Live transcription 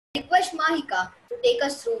request Mahika to take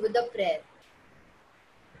us through with the prayer.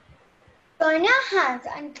 Join your hands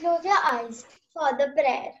and close your eyes for the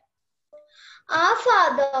prayer. Our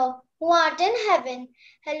Father, who art in heaven,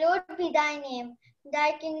 hallowed be thy name.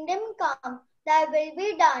 Thy kingdom come, thy will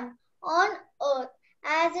be done on earth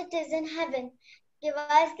as it is in heaven. Give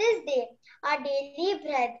us this day our daily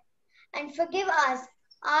bread, and forgive us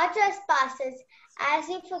our trespasses as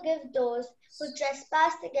we forgive those who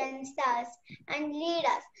trespass against us. And lead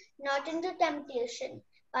us not into temptation,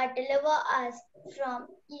 but deliver us from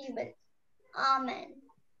evil. Amen.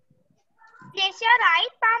 Place your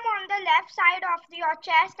right palm on the left side of your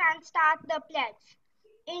chest and start the pledge.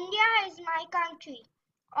 India is my country.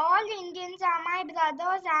 All Indians are my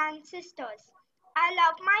brothers and sisters. I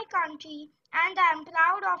love my country and I am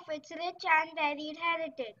proud of its rich and varied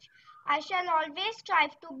heritage. I shall always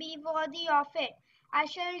strive to be worthy of it. I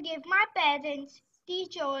shall give my parents,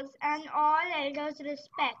 teachers, and all elders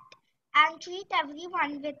respect and treat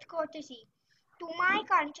everyone with courtesy. To my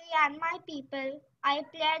country and my people, I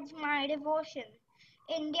pledge my devotion.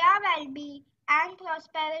 India well-being and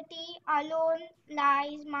prosperity alone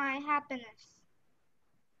lies my happiness.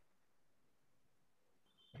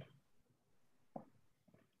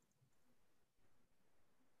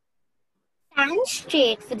 Stand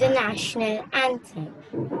straight for the national anthem.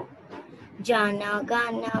 Jana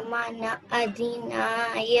Gana Mana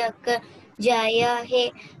Adhinayak Jaya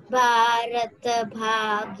He Bharat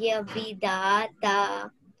Bhagya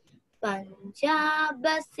Vidata Punjab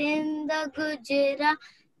Sindh Gujarat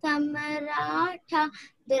Maratha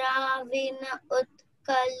Dravina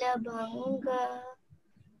Utkal Bhanga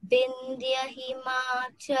Vindhya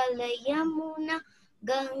Himachal Yamuna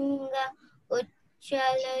Ganga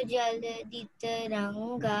Uchal Jaladi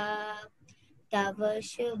Taranga तव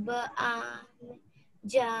शुभ आन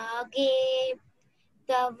जागे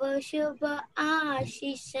तव शुभ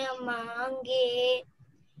आशीष मांगे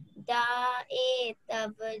दाए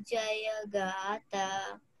तव जय गाता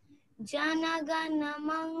जन गण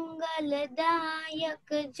मंगलदायक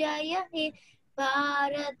जय हे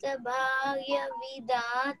भारत भाग्य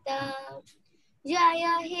विधाता जय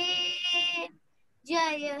हे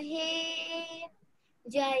जय हे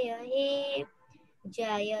जय हे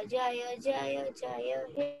Jaya Jaya Jaya Jaya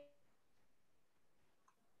He.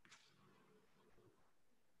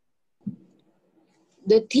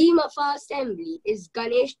 The theme of our assembly is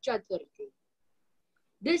Ganesh Chaturthi.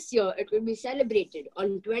 This year it will be celebrated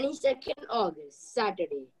on 22nd August,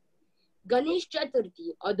 Saturday. Ganesh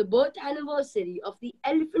Chaturthi, or the birth anniversary of the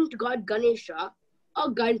elephant god Ganesha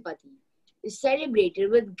or Ganpati, is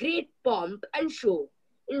celebrated with great pomp and show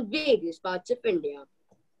in various parts of India.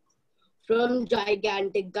 From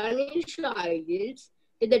gigantic Ganesha idols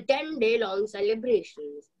to the 10-day-long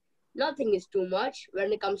celebrations, nothing is too much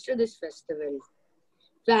when it comes to this festival.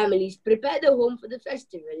 Families prepare the home for the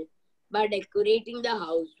festival by decorating the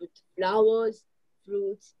house with flowers,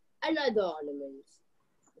 fruits, and other ornaments.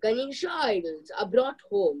 Ganesha idols are brought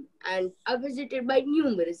home and are visited by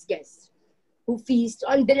numerous guests who feast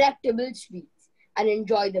on delectable sweets and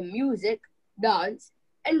enjoy the music, dance,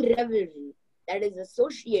 and revelry that is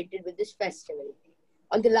associated with this festival.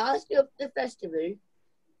 On the last day of the festival,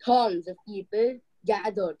 throngs of people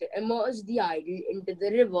gather to immerse the idol into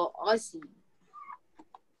the river or sea.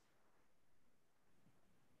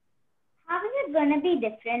 How is it going to be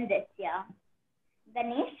different this year?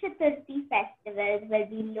 Ganesh Chaturthi festivals will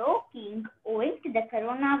be low-key owing to the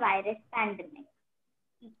coronavirus pandemic.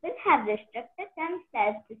 People have restricted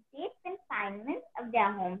themselves to safe confinement of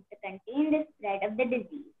their homes to contain the spread of the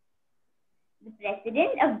disease. The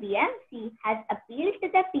president of BMC has appealed to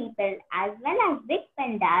the people as well as big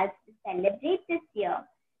pandals to celebrate this year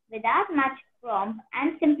without much pomp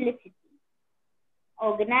and simplicity.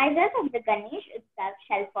 Organizers of the Ganesh 𝐶𝐚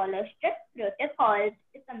shall follow strict protocols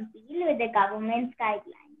to comply with the government's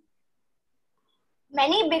guidelines.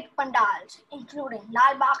 Many big pandals, including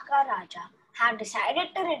Lal Bagh Ka Raja, have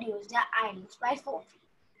decided to reduce their idols by 4 feet.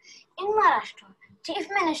 In Maharashtra, Chief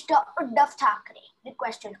Minister Uddhav Thackeray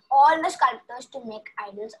requested all the sculptors to make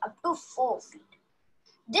idols up to 4 feet.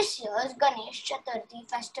 This year's Ganesh Chaturthi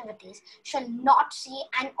festivities shall not see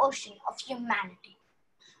an ocean of humanity,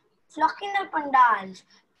 flocking the pandals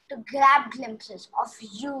to grab glimpses of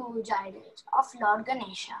huge idols of Lord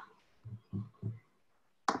Ganesha.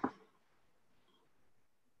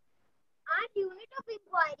 Our unit of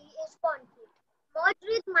inquiry is conflict, merged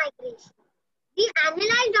with migration. We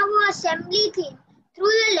analyzed our assembly theme through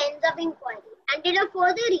the lens of inquiry and did a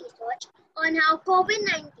further research on how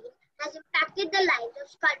COVID-19 has impacted the lives of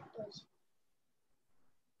sculptors.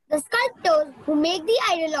 The sculptors who make the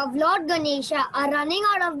idol of Lord Ganesha are running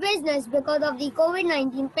out of business because of the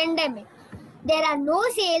COVID-19 pandemic. There are no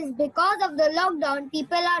sales because of the lockdown.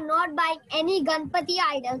 People are not buying any Ganpati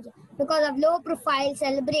idols because of low profile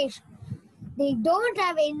celebration. They don't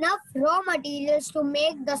have enough raw materials to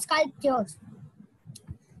make the sculptures.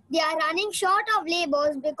 They are running short of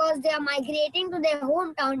laborers because they are migrating to their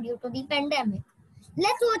hometown due to the pandemic.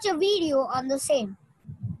 Let's watch a video on the same.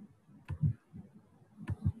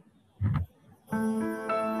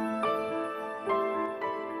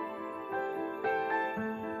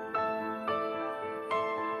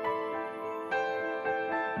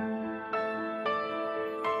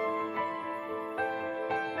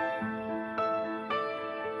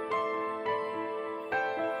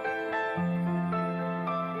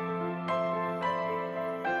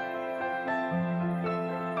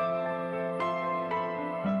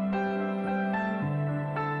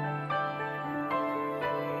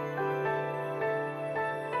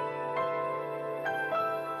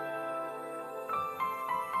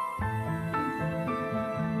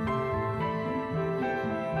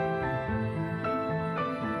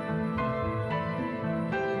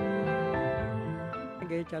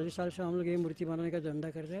 गए 40 साल से हम लोग ये मूर्ति बनाने का धंधा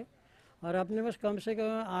कर रहे हैं और अपने पास कम से कम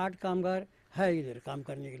 8 कामगार है इधर काम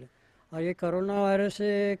करने के लिए। और ये कोरोना वायरस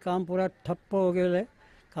से काम पूरा ठप्प हो गया है,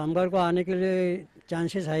 कामगार को आने के लिए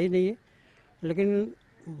चांसेस है ही नहीं है। लेकिन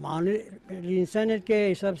इंसानियत के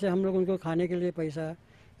हिसाब से हम लोग उनको खाने के लिए पैसा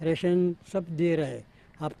रेशन सब दे रहे हैं।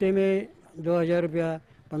 हफ्ते में 2000 रुपया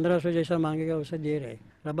 1500 जैसा मांगेगा वैसा दे रहे हैं।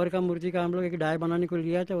 रबर का मूर्ति का हम लोग एक डाय बनाने को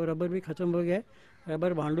लिया था, वो रबर भी ख़त्म हो गया है।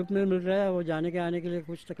 रबर भांडुप में मिल रहा है, वो जाने के आने के लिए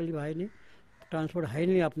कुछ तकलीफ है नहीं, ट्रांसपोर्ट है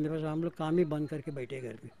नहीं अपने पास। हम लोग काम ही बंद करके बैठे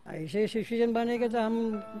घर में। ऐसे सिचुएशन बनेगा तो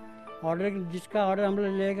हम ऑर्डर, जिसका ऑर्डर हम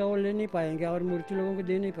लोग लेगा वो ले नहीं पाएंगे और मूर्ति लोगों को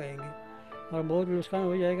दे नहीं पाएंगे और बहुत नुकसान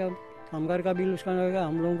हो जाएगा। कामगार का भी नुकसान होगा,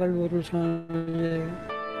 हम लोगों का भी बहुत नुकसान हो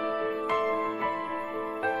जाएगा।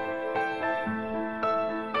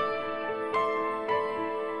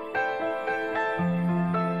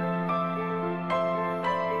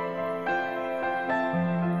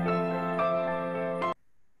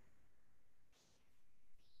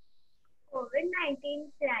 COVID-19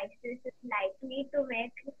 crisis is likely to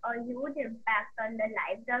make a huge impact on the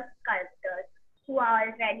lives of sculptors who are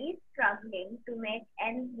already struggling to make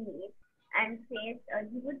ends meet and face a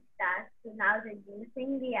huge task to now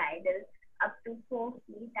reducing the idols up to 4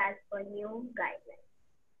 feet as per new guidelines.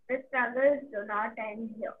 The struggles do not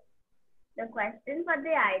end here. The question for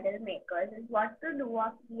the idol makers is what to do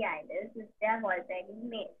of the idols which they have already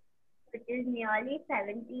made, which is nearly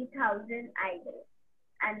 70,000 idols.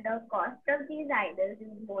 And the cost of these idols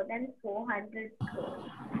is more than 400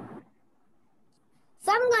 crores.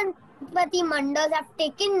 Some Ganpati mandals have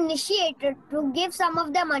taken initiative to give some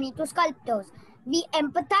of their money to sculptors. We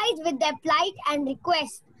empathize with their plight and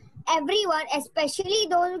request everyone, especially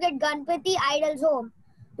those who get Ganpati idols home,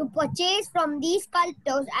 to purchase from these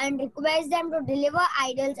sculptors and request them to deliver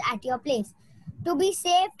idols at your place, to be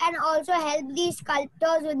safe and also help these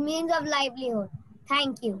sculptors with means of livelihood.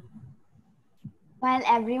 Thank you. While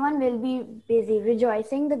everyone will be busy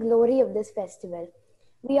rejoicing the glory of this festival,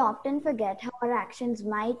 we often forget how our actions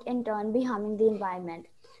might in turn be harming the environment.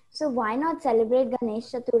 So why not celebrate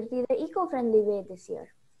Ganesh Chaturthi the eco-friendly way this year?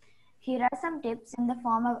 Here are some tips in the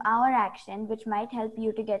form of our action which might help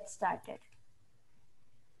you to get started.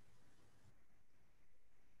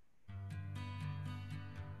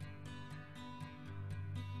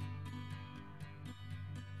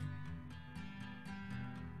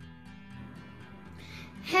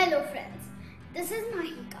 Hello friends, this is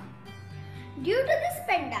Mahika. Due to this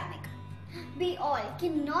pandemic, we all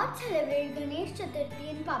cannot celebrate Ganesh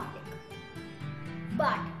Chaturthi in public.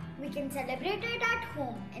 But we can celebrate it at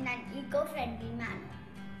home in an eco-friendly manner.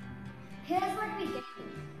 Here's what we can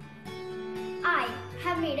do. I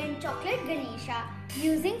have made a chocolate Ganesha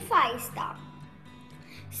using 5-star.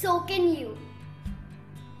 So can you.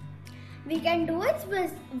 We can do its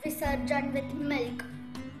Visarjan with milk.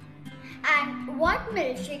 And what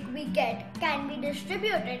milkshake we get can be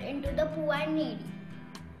distributed into the poor and needy.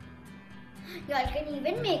 Y'all can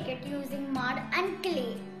even make it using mud and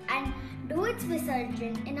clay and do its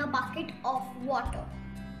Visarjan in a bucket of water.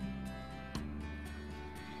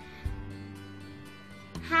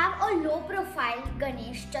 Have a low profile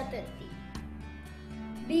Ganesh Chaturthi.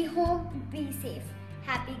 Be home, be safe.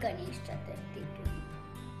 Happy Ganesh Chaturthi to you.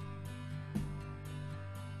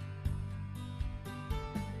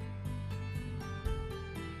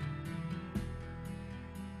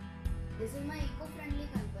 This is is my eco-friendly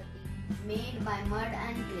Ganpati made by mud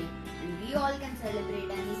and clay, and we all can celebrate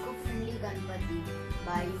an eco-friendly Ganpati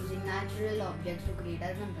by using natural objects to create our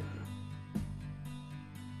Ganpati.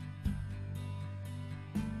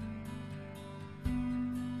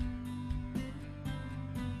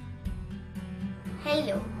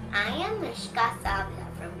 Hello, I am 𝐵𝐚𝐺𝐸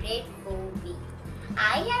from grade 4B.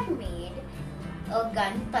 I have made a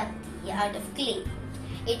Ganpati out of clay.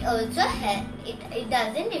 It also it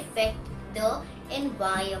doesn't affect the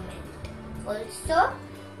environment. Also,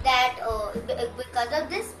 that because of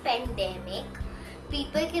this pandemic,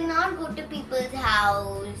 people cannot go to people's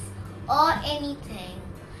house or anything.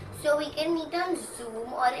 So we can meet on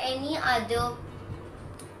Zoom or any other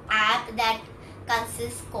app that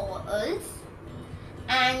consists calls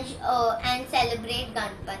and celebrate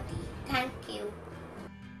Ganpati. Thank you.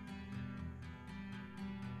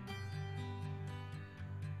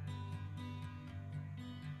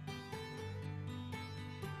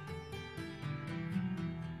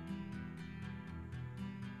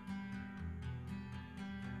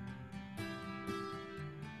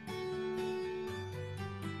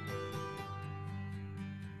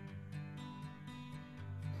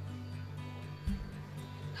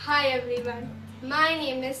 Hi everyone, my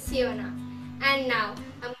name is Siona and now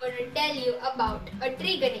I'm going to tell you about a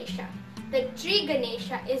tree Ganesha. The tree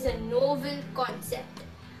Ganesha is a novel concept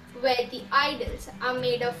where the idols are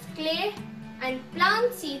made of clay and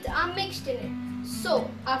plant seeds are mixed in it. So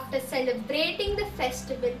after celebrating the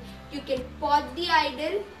festival, you can pot the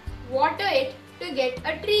idol, water it to get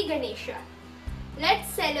a tree Ganesha. Let's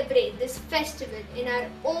celebrate this festival in our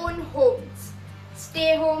own homes.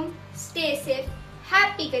 Stay home, stay safe.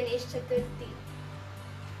 Happy Ganesh Chaturthi!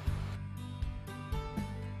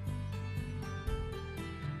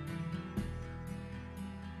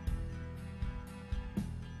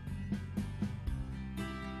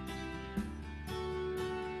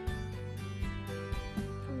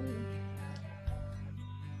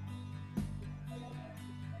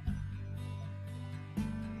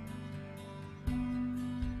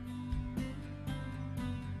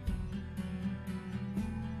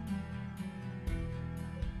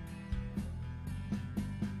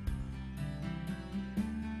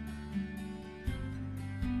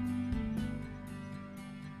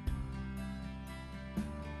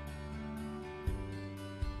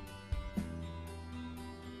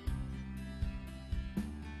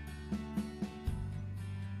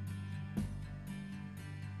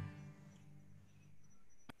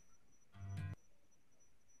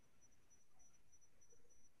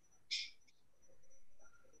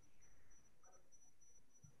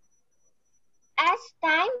 As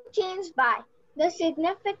time changed by, the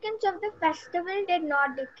significance of the festival did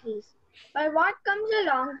not decrease, but what comes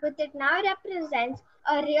along with it now represents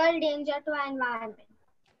a real danger to our environment.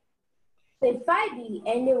 If I be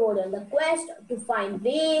endeavored on the quest to find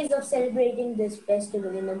ways of celebrating this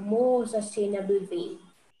festival in a more sustainable way.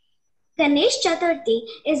 Ganesh Chaturthi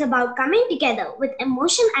is about coming together with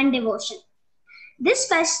emotion and devotion. This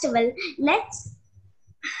festival lets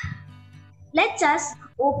us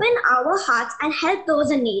open our hearts and help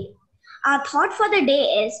those in need. Our thought for the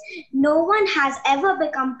day is, no one has ever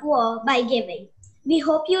become poor by giving. We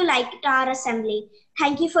hope you liked our assembly.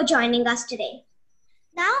 Thank you for joining us today.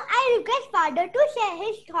 Now I request Father to share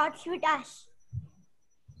his thoughts with us.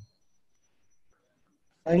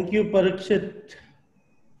 Thank you, Parikshit.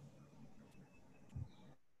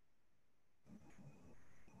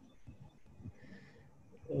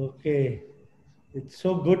 Okay, it's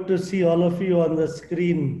so good to see all of you on the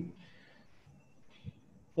screen.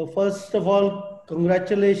 So first of all,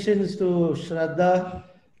 congratulations to Shraddha,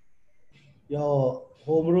 your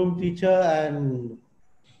homeroom teacher, and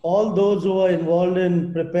all those who are involved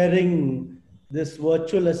in preparing this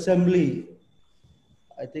virtual assembly.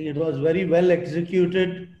 I think it was very well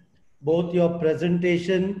executed, both your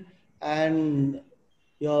presentation and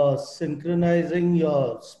your synchronizing,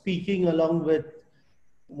 your speaking along with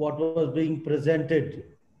what was being presented.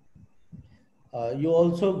 You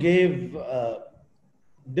also gave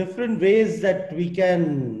different ways that we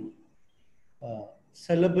can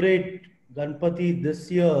celebrate Ganpati this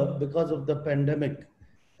year because of the pandemic.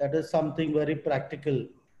 That is something very practical.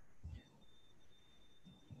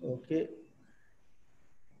 Okay.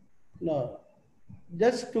 Now,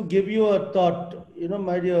 just to give you a thought,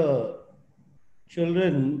 my dear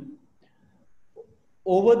children,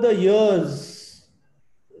 over the years,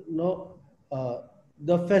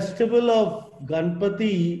 the festival of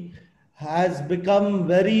Ganpati has become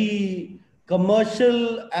very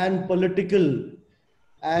commercial and political.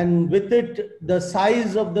 And with it, the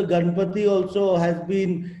size of the Ganpati also has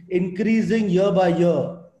been increasing year by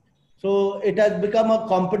year. So it has become a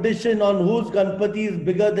competition on whose Ganpati is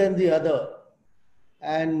bigger than the other.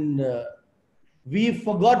 And we've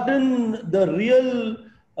forgotten the real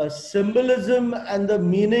symbolism and the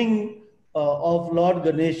meaning of Lord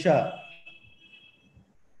Ganesha.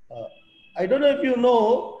 Uh, I don't know if you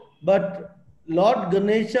know, but Lord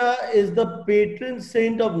Ganesha is the patron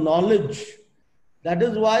saint of knowledge. That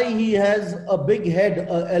is why he has a big head,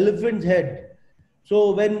 an elephant's head.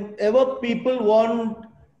 So whenever people want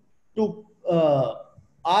to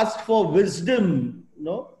ask for wisdom,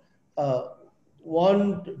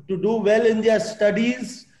 want to do well in their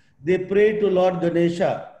studies, they pray to Lord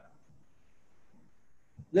Ganesha.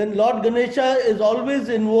 Then Lord Ganesha is always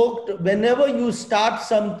invoked whenever you start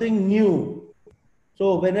something new.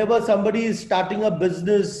 So whenever somebody is starting a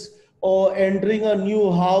business or entering a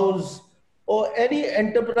new house or any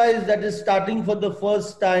enterprise that is starting for the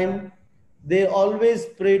first time, they always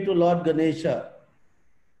pray to Lord Ganesha.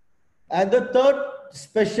 And the third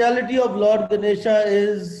speciality of Lord Ganesha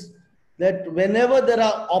is that whenever there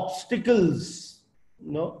are obstacles,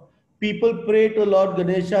 people pray to Lord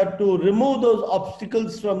Ganesha to remove those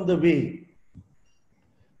obstacles from the way.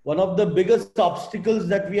 One of the biggest obstacles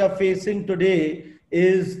that we are facing today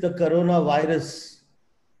is the coronavirus.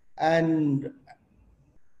 And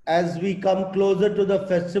as we come closer to the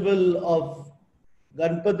festival of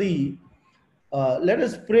Ganpati, let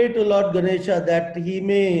us pray to Lord Ganesha that he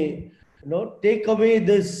may take away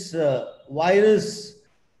this virus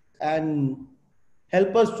and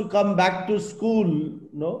help us to come back to school,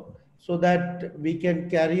 so that we can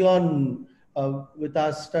carry on with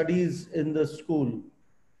our studies in the school.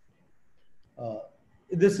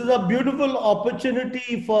 This is a beautiful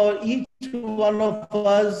opportunity for each one of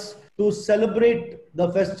us to celebrate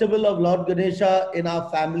the festival of Lord Ganesha in our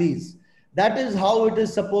families. That is how it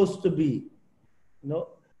is supposed to be.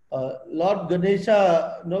 Lord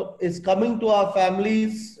Ganesha is coming to our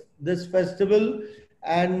families this festival,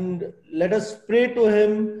 and let us pray to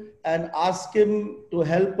him and ask him to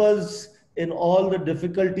help us in all the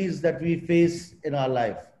difficulties that we face in our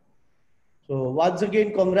life. So once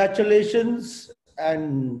again, congratulations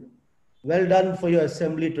and well done for your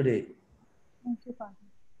assembly today. Thank you, Father.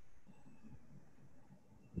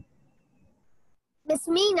 Miss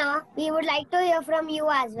Meena, we would like to hear from you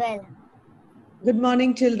as well. Good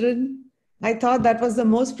morning, children. I thought that was the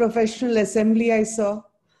most professional assembly I saw.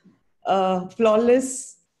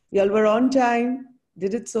 Flawless. You all were on time,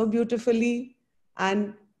 did it so beautifully.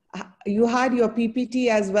 And you had your PPT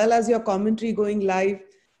as well as your commentary going live.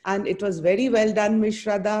 And it was very well done, Ms.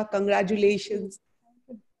 Shraddha. Congratulations.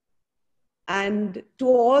 And to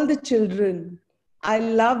all the children, I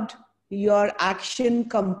loved your action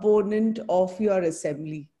component of your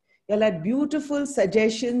assembly. You all had beautiful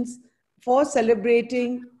suggestions for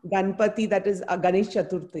celebrating Ganpati, that is Ganesh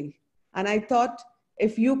Chaturthi. And I thought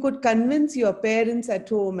if you could convince your parents at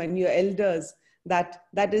home and your elders that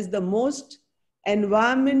that is the most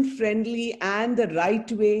environment friendly and the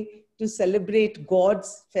right way to celebrate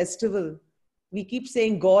God's festival. We keep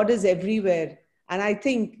saying God is everywhere. And I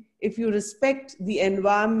think if you respect the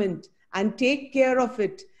environment and take care of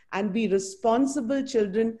it and be responsible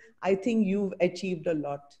children, I think you've achieved a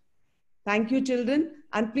lot. Thank you, children.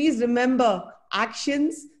 And please remember,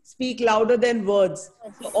 actions speak louder than words.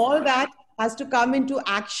 So all that has to come into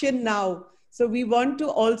action now. So we want to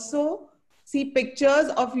also see pictures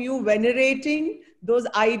of you venerating those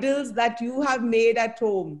idols that you have made at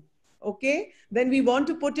home. Okay? Then we want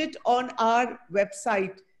to put it on our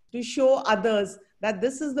website to show others that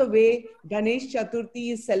this is the way Ganesh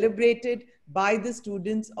Chaturthi is celebrated by the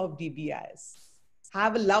students of DBIS.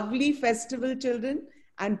 Have a lovely festival, children,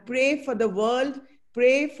 and pray for the world,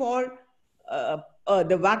 pray for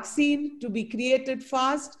the vaccine to be created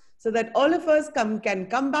fast so that all of us can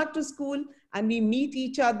come back to school and we meet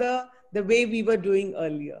each other the way we were doing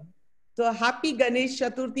earlier. So happy Ganesh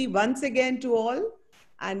Chaturthi once again to all.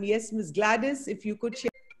 And yes, Ms. Gladys, if you could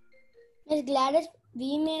share. Miss Gladys,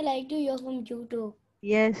 we may like to hear from you too.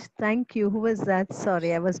 Yes, thank you. Who was that?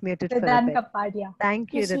 Sorry, I was muted for a Redan bit. Kapadia.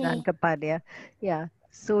 Thank you, It's me. Redan Kapadia. Yeah.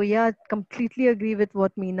 So yeah, completely agree with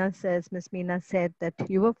what Meena says. Miss Meena said that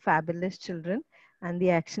you were fabulous children, and the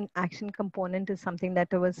action component is something that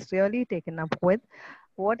I was really taken up with.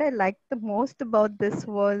 What I liked the most about this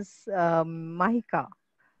was Mahika,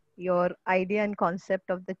 your idea and concept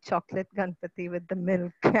of the chocolate Ganpati with the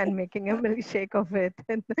milk and making a milkshake of it.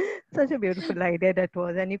 And such a beautiful idea that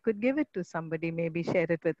was. And you could give it to somebody, maybe share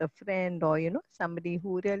it with a friend or, somebody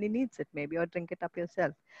who really needs it, maybe, or drink it up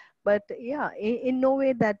yourself. But yeah, in no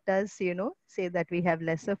way that does, say that we have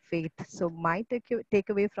lesser faith. So my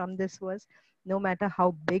takeaway from this was, no matter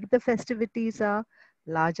how big the festivities are,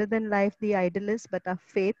 larger than life the idol is, but our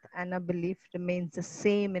faith and our belief remains the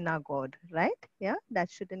same in our God, right? Yeah,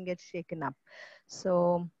 that shouldn't get shaken up.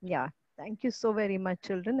 So yeah, thank you so very much,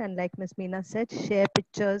 children. And like Miss Meena said, share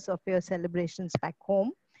pictures of your celebrations back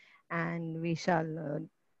home, and we shall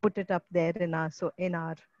put it up there in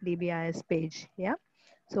our DBIS page. Yeah.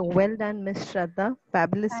 So well done, Miss Shraddha.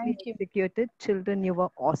 Fabulously Thank you. executed. Children, you were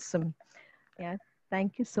awesome. Yeah.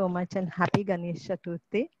 Thank you so much, and happy Ganesh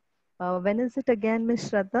Chaturthi. When is it again, Miss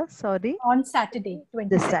Shraddha? Sorry. On Saturday, 22nd.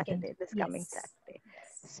 This Saturday, this coming Yes. Saturday.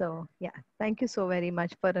 So yeah, thank you so very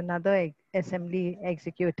much for another assembly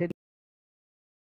executed